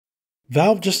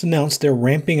Valve just announced they're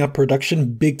ramping up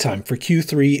production big time for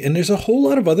Q3, and there's a whole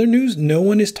lot of other news no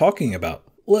one is talking about.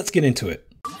 Let's get into it.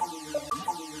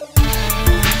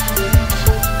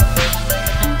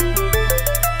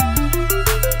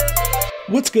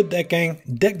 What's good, Deck Gang?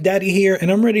 Deck Daddy here,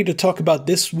 and I'm ready to talk about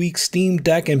this week's Steam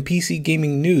Deck and PC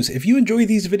gaming news. If you enjoy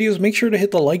these videos, make sure to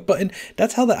hit the like button.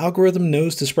 That's how the algorithm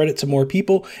knows to spread it to more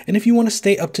people. And if you want to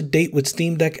stay up to date with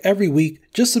Steam Deck every week,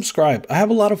 just subscribe. I have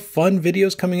a lot of fun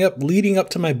videos coming up leading up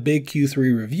to my big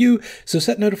Q3 review, so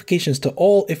set notifications to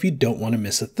all if you don't want to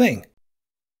miss a thing.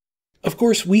 Of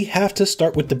course, we have to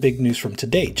start with the big news from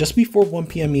today. Just before 1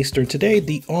 p.m. Eastern today,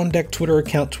 the On Deck Twitter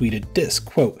account tweeted this,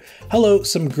 quote, "Hello,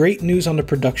 some great news on the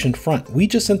production front. We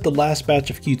just sent the last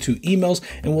batch of Q2 emails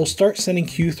and we'll start sending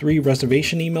Q3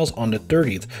 reservation emails on the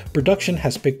 30th. Production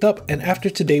has picked up and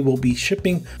after today we'll be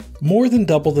shipping more than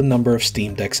double the number of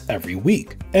Steam Decks every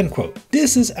week." End quote.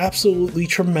 This is absolutely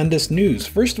tremendous news.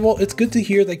 First of all, it's good to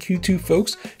hear that Q2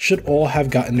 folks should all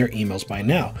have gotten their emails by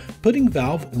now, putting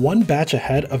Valve one batch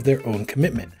ahead of their own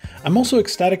commitment. I'm also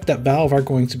ecstatic that Valve are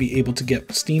going to be able to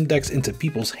get Steam Decks into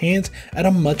people's hands at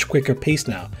a much quicker pace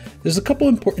now. There's a couple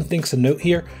important things to note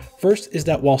here. First is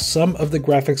that while some of the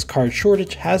graphics card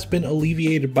shortage has been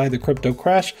alleviated by the crypto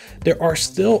crash, there are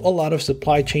still a lot of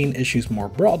supply chain issues more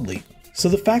broadly. So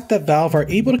the fact that Valve are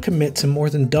able to commit to more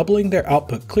than doubling their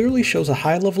output clearly shows a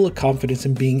high level of confidence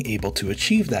in being able to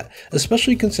achieve that,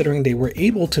 especially considering they were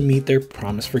able to meet their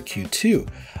promise for Q2.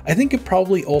 I think it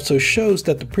probably also shows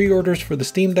that the pre-orders for the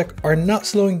Steam Deck are not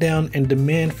slowing down and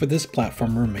demand for this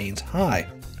platform remains high.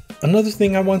 Another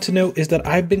thing I want to note is that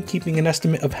I've been keeping an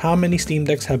estimate of how many Steam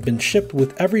Decks have been shipped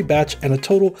with every batch and a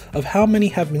total of how many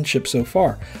have been shipped so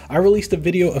far. I released a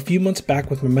video a few months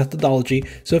back with my methodology,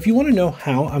 so if you want to know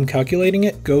how I'm calculating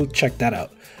it, go check that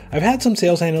out. I've had some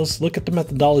sales analysts look at the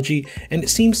methodology and it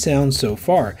seems sound so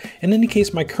far. In any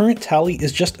case, my current tally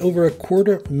is just over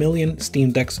 250,000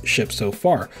 Steam Decks shipped so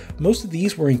far. Most of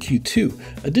these were in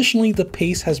Q2. Additionally, the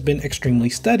pace has been extremely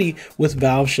steady, with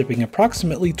Valve shipping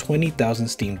approximately 20,000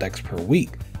 Steam Decks per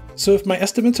week. So if my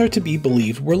estimates are to be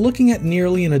believed, we're looking at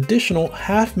nearly an additional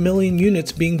 500,000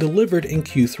 units being delivered in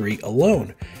Q3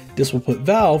 alone. This will put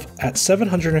Valve at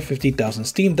 750,000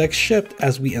 Steam Decks shipped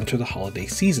as we enter the holiday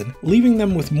season, leaving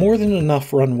them with more than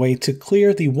enough runway to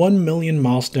clear the 1 million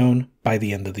milestone by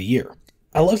the end of the year.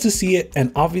 I love to see it,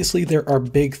 and obviously there are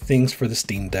big things for the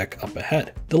Steam Deck up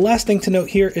ahead. The last thing to note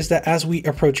here is that as we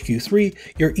approach Q3,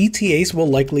 your ETAs will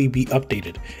likely be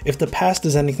updated. If the past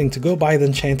is anything to go by,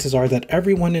 then chances are that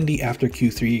everyone in the after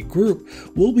Q3 group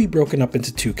will be broken up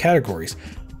into two categories.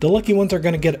 The lucky ones are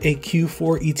going to get a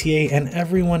Q4 ETA and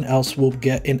everyone else will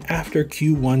get an after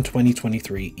Q1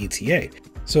 2023 ETA.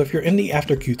 So if you're in the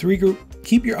after Q3 group,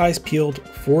 keep your eyes peeled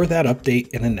for that update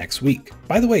in the next week.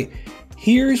 By the way,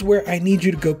 here's where I need you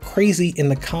to go crazy in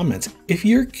the comments. If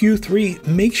you're Q3,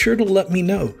 make sure to let me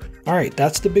know. Alright,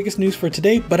 that's the biggest news for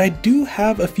today, but I do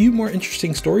have a few more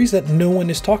interesting stories that no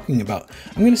one is talking about.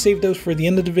 I'm going to save those for the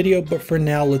end of the video, but for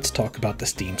now, let's talk about the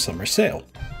Steam Summer Sale.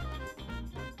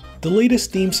 The latest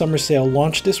Steam Summer Sale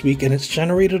launched this week and it's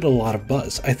generated a lot of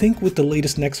buzz. I think with the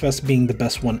latest Next Fest being the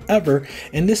best one ever,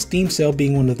 and this Steam sale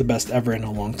being one of the best ever in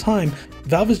a long time,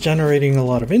 Valve is generating a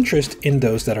lot of interest in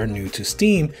those that are new to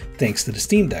Steam thanks to the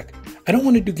Steam Deck. I don't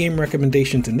want to do game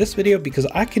recommendations in this video because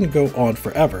I can go on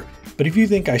forever, but if you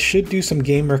think I should do some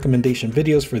game recommendation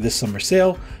videos for this summer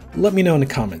sale, let me know in the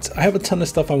comments. I have a ton of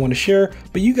stuff I want to share,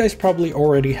 but you guys probably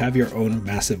already have your own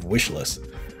massive wish list.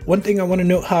 One thing I want to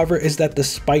note, however, is that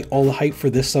despite all the hype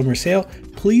for this summer sale,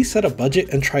 please set a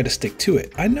budget and try to stick to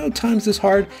it. I know times is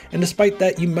hard, and despite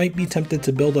that, you might be tempted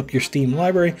to build up your Steam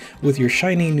library with your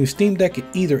shiny new Steam Deck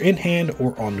either in hand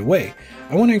or on the way.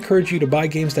 I want to encourage you to buy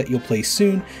games that you'll play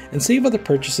soon and save other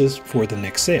purchases for the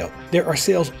next sale. There are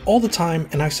sales all the time,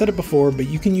 and I've said it before, but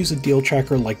you can use a deal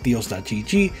tracker like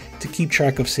deals.gg to keep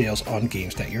track of sales on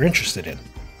games that you're interested in.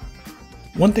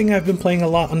 One thing I've been playing a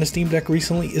lot on the Steam Deck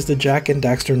recently is the Jak and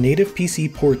Daxter native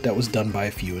PC port that was done by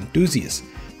a few enthusiasts.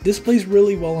 This plays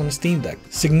really well on the Steam Deck,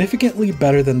 significantly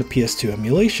better than the PS2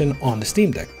 emulation on the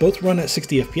Steam Deck. Both run at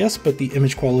 60 FPS, but the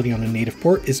image quality on the native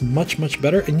port is much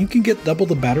better and you can get double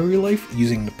the battery life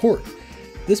using the port.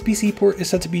 This PC port is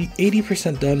said to be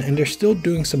 80% done and they're still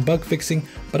doing some bug fixing,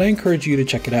 but I encourage you to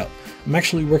check it out. I'm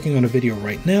actually working on a video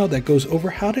right now that goes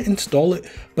over how to install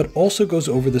it, but also goes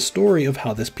over the story of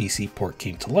how this PC port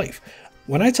came to life.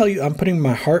 When I tell you I'm putting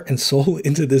my heart and soul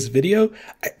into this video,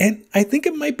 and I think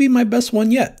it might be my best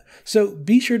one yet, so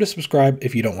be sure to subscribe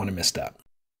if you don't want to miss that.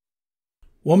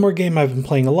 One more game I've been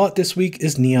playing a lot this week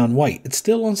is Neon White. It's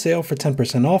still on sale for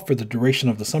 10% off for the duration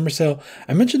of the summer sale.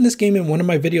 I mentioned this game in one of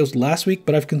my videos last week,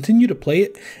 but I've continued to play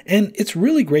it, and it's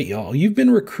really great, y'all. You've been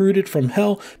recruited from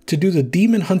hell to do the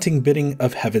demon hunting bidding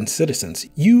of heaven's citizens.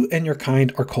 You and your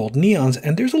kind are called Neons,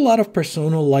 and there's a lot of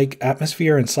Persona-like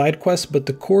atmosphere and side quests, but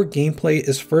the core gameplay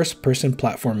is first-person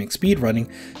platforming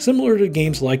speedrunning, similar to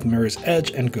games like Mirror's Edge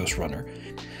and Ghost Runner.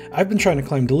 I've been trying to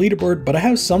climb the leaderboard, but I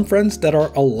have some friends that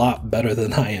are a lot better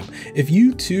than I am. If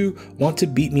you too want to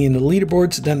beat me in the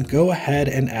leaderboards, then go ahead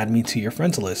and add me to your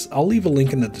friends list. I'll leave a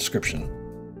link in the description.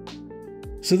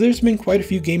 So there's been quite a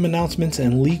few game announcements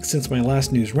and leaks since my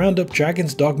last news roundup.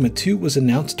 Dragon's Dogma 2 was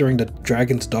announced during the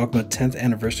Dragon's Dogma 10th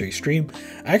anniversary stream.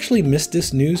 I actually missed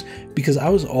this news because I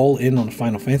was all in on the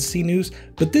Final Fantasy news,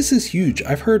 but this is huge.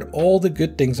 I've heard all the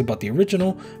good things about the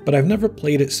original, but I've never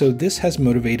played it, so this has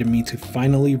motivated me to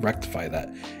finally rectify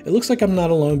that. It looks like I'm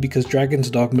not alone because Dragon's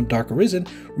Dogma Dark Arisen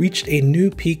reached a new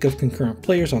peak of concurrent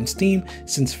players on Steam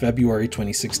since February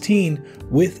 2016,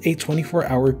 with a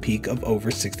 24-hour peak of over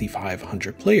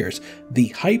 6,500 players. The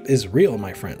hype is real,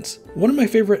 my friends. One of my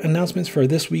favorite announcements for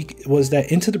this week was that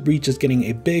Into the Breach is getting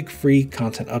a big free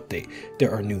content update.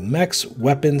 There are new mechs,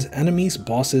 weapons, enemies,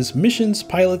 bosses, missions,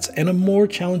 pilots, and a more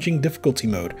challenging difficulty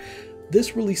mode.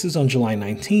 This releases on July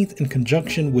 19th in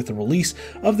conjunction with the release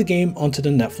of the game onto the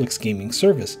Netflix gaming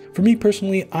service. For me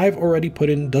personally, I've already put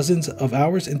in dozens of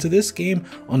hours into this game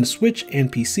on the Switch and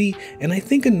PC, and I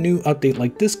think a new update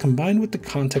like this combined with the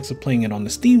context of playing it on the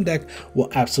Steam Deck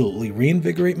will absolutely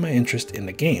reinvigorate my interest in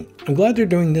the game. I'm glad they're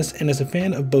doing this, and as a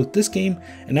fan of both this game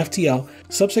and FTL,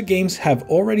 Subset Games have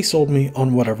already sold me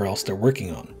on whatever else they're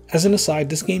working on. As an aside,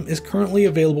 this game is currently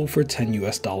available for $10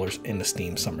 US in the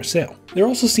Steam summer sale. There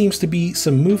also seems to be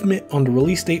some movement on the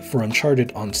release date for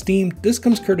Uncharted on Steam. This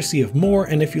comes courtesy of More,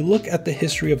 and if you look at the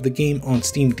history of the game on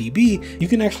SteamDB, you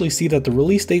can actually see that the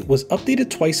release date was updated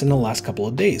twice in the last couple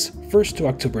of days, first to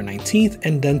October 19th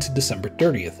and then to December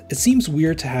 30th. It seems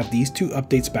weird to have these two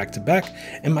updates back to back,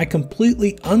 and my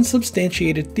completely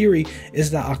unsubstantiated theory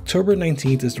is that October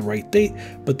 19th is the right date,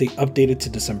 but they updated to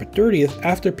December 30th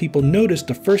after people noticed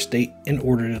the first date in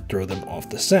order to throw them off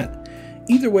the scent.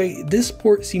 Either way, this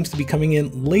port seems to be coming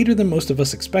in later than most of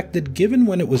us expected given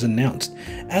when it was announced.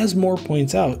 As Moore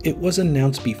points out, it was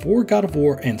announced before God of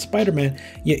War and Spider-Man,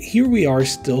 yet here we are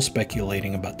still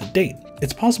speculating about the date.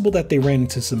 It's possible that they ran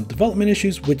into some development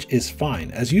issues, which is fine.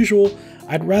 As usual,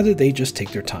 I'd rather they just take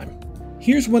their time.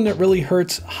 Here's one that really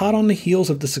hurts. Hot on the heels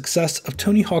of the success of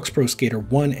Tony Hawk's Pro Skater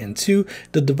 1 and 2,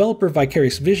 the developer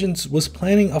Vicarious Visions was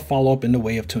planning a follow-up in the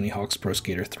way of Tony Hawk's Pro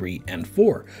Skater 3 and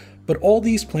 4. But all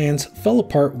these plans fell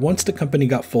apart once the company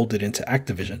got folded into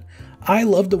Activision. I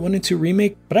love the 1 and 2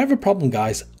 remake, but I have a problem,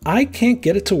 guys. I can't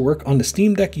get it to work on the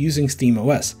Steam Deck using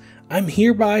SteamOS. I'm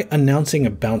hereby announcing a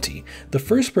bounty. The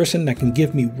first person that can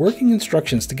give me working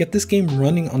instructions to get this game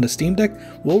running on the Steam Deck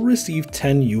will receive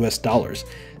 $10 US.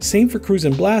 Same for Cruise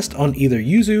and Blast on either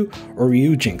Yuzu or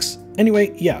Ryujinx.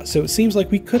 Anyway, yeah, so it seems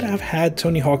like we could have had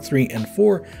Tony Hawk 3 and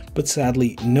 4, but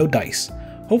sadly, no dice.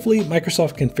 Hopefully,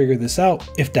 Microsoft can figure this out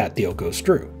if that deal goes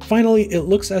through. Finally, it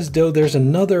looks as though there's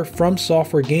another From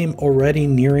Software game already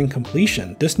nearing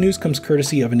completion. This news comes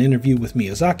courtesy of an interview with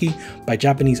Miyazaki by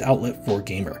Japanese outlet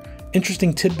 4Gamer.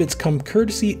 Interesting tidbits come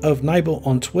courtesy of Nibel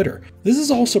on Twitter. This is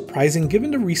all surprising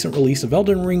given the recent release of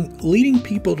Elden Ring, leading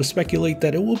people to speculate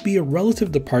that it will be a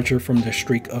relative departure from their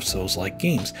streak of Souls-like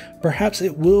games. Perhaps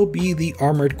it will be the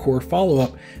Armored Core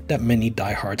follow-up that many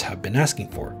diehards have been asking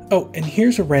for. Oh, and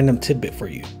here's a random tidbit for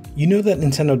you. You know that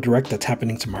Nintendo Direct that's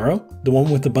happening tomorrow? The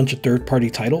one with a bunch of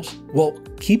third-party titles? Well,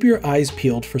 keep your eyes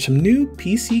peeled for some new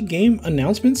PC game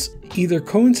announcements, either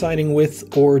coinciding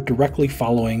with or directly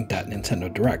following that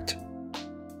Nintendo Direct.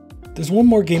 There's one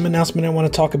more game announcement I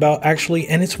want to talk about actually,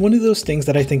 and it's one of those things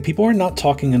that I think people are not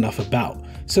talking enough about.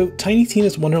 So Tiny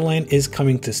Tina's Wonderland is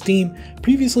coming to Steam.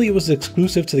 Previously it was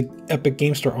exclusive to the Epic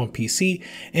Game Store on PC,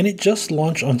 and it just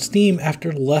launched on Steam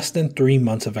after less than 3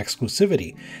 months of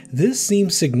exclusivity. This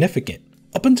seems significant.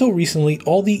 Up until recently,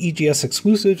 all the EGS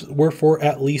exclusives were for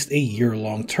at least a year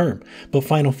long term, but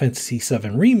Final Fantasy VII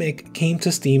Remake came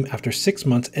to Steam after 6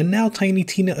 months, and now Tiny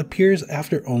Tina appears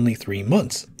after only 3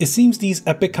 months. It seems these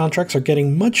Epic contracts are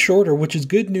getting much shorter, which is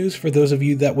good news for those of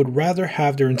you that would rather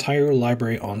have their entire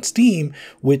library on Steam,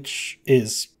 which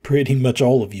is pretty much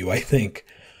all of you, I think.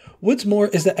 What's more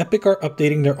is that Epic are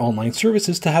updating their online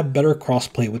services to have better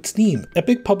crossplay with Steam.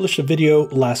 Epic published a video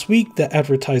last week that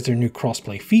advertised their new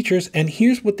crossplay features, and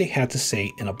here's what they had to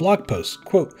say in a blog post.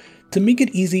 Quote, To make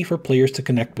it easy for players to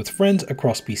connect with friends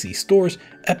across PC stores,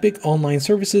 Epic Online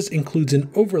Services includes an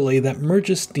overlay that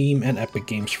merges Steam and Epic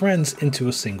Games friends into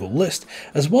a single list,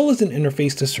 as well as an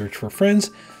interface to search for friends,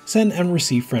 send and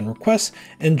receive friend requests,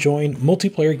 and join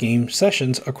multiplayer game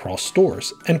sessions across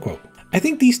stores." End quote. I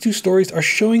think these two stories are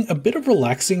showing a bit of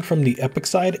relaxing from the Epic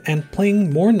side and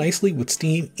playing more nicely with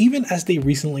Steam, even as they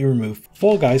recently removed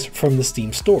Fall Guys from the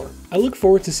Steam store. I look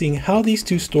forward to seeing how these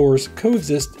two stores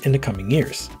coexist in the coming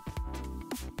years.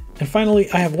 And finally,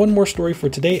 I have one more story for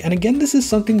today, and again, this is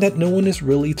something that no one is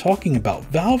really talking about.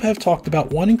 Valve have talked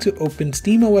about wanting to open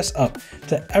SteamOS up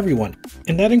to everyone,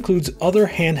 and that includes other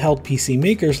handheld PC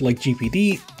makers like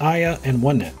GPD, Aya, and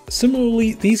OneNet.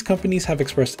 Similarly, these companies have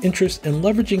expressed interest in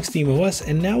leveraging SteamOS,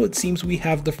 and now it seems we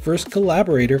have the first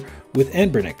collaborator with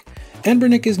Anbernic.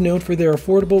 Anbernic is known for their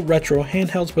affordable retro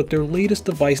handhelds, but their latest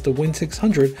device, the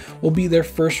Win600, will be their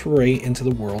first foray into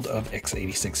the world of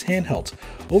x86 handhelds.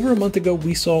 Over a month ago,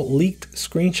 we saw leaked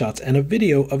screenshots and a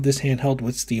video of this handheld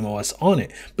with SteamOS on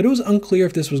it, but it was unclear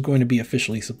if this was going to be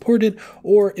officially supported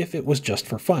or if it was just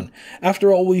for fun.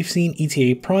 After all, we've seen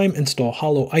ETA Prime install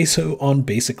Holo ISO on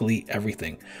basically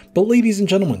everything. But ladies and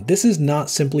gentlemen, this is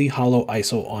not simply Holo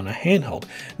ISO on a handheld.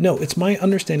 No, it's my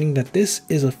understanding that this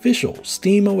is official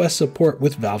SteamOS support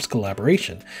with Valve's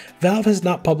collaboration. Valve has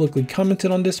not publicly commented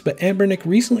on this, but Anbernic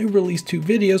recently released 2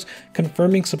 videos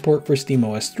confirming support for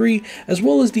SteamOS 3, as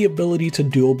well as the ability to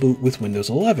dual boot with Windows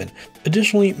 11.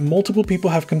 Additionally, multiple people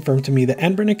have confirmed to me that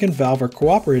Anbernic and Valve are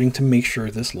cooperating to make sure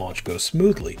this launch goes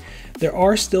smoothly. There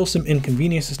are still some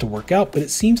inconveniences to work out, but it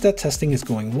seems that testing is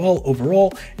going well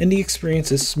overall and the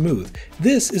experience is smooth.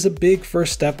 This is a big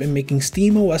first step in making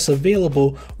SteamOS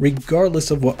available regardless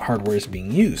of what hardware is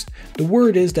being used. The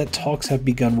word is that talks have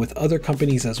begun with other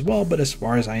companies as well, but as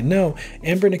far as I know,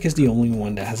 Anbernic is the only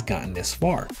one that has gotten this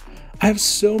far. I have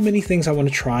so many things I want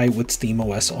to try with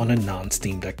SteamOS on a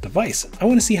non-Steam Deck device. I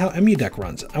want to see how EmuDeck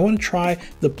runs. I want to try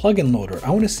the plugin loader. I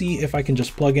want to see if I can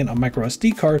just plug in a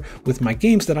microSD card with my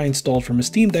games that I installed from a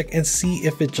Steam Deck and see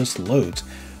if it just loads.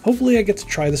 Hopefully I get to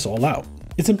try this all out.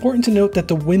 It's important to note that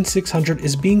the Win600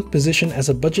 is being positioned as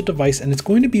a budget device and it's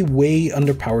going to be way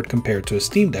underpowered compared to a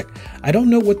Steam Deck. I don't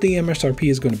know what the MSRP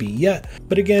is going to be yet,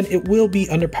 but again, it will be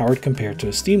underpowered compared to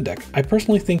a Steam Deck. I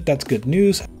personally think that's good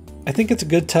news. I think it's a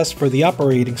good test for the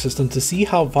operating system to see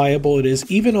how viable it is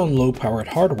even on low-powered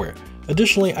hardware.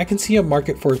 Additionally, I can see a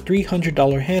market for a $300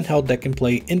 handheld that can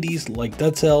play indies like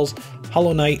Dead Cells,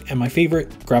 Hollow Knight, and my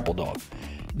favorite, Grapple Dog.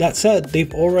 That said,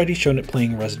 they've already shown it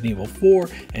playing Resident Evil 4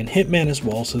 and Hitman as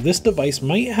well, so this device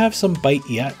might have some bite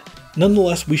yet.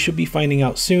 Nonetheless, we should be finding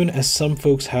out soon as some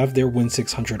folks have their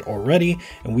Win600 already,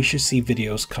 and we should see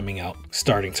videos coming out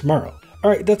starting tomorrow.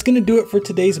 Alright, that's going to do it for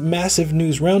today's massive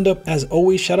news roundup. As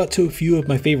always, shout out to a few of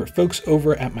my favorite folks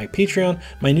over at my Patreon.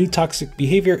 My new toxic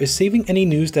behavior is saving any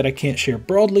news that I can't share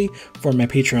broadly for my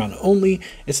Patreon only.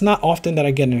 It's not often that I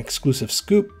get an exclusive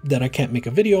scoop that I can't make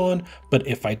a video on, but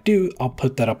if I do, I'll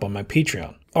put that up on my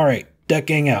Patreon. Alright, Deck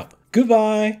Gang out.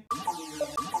 Goodbye!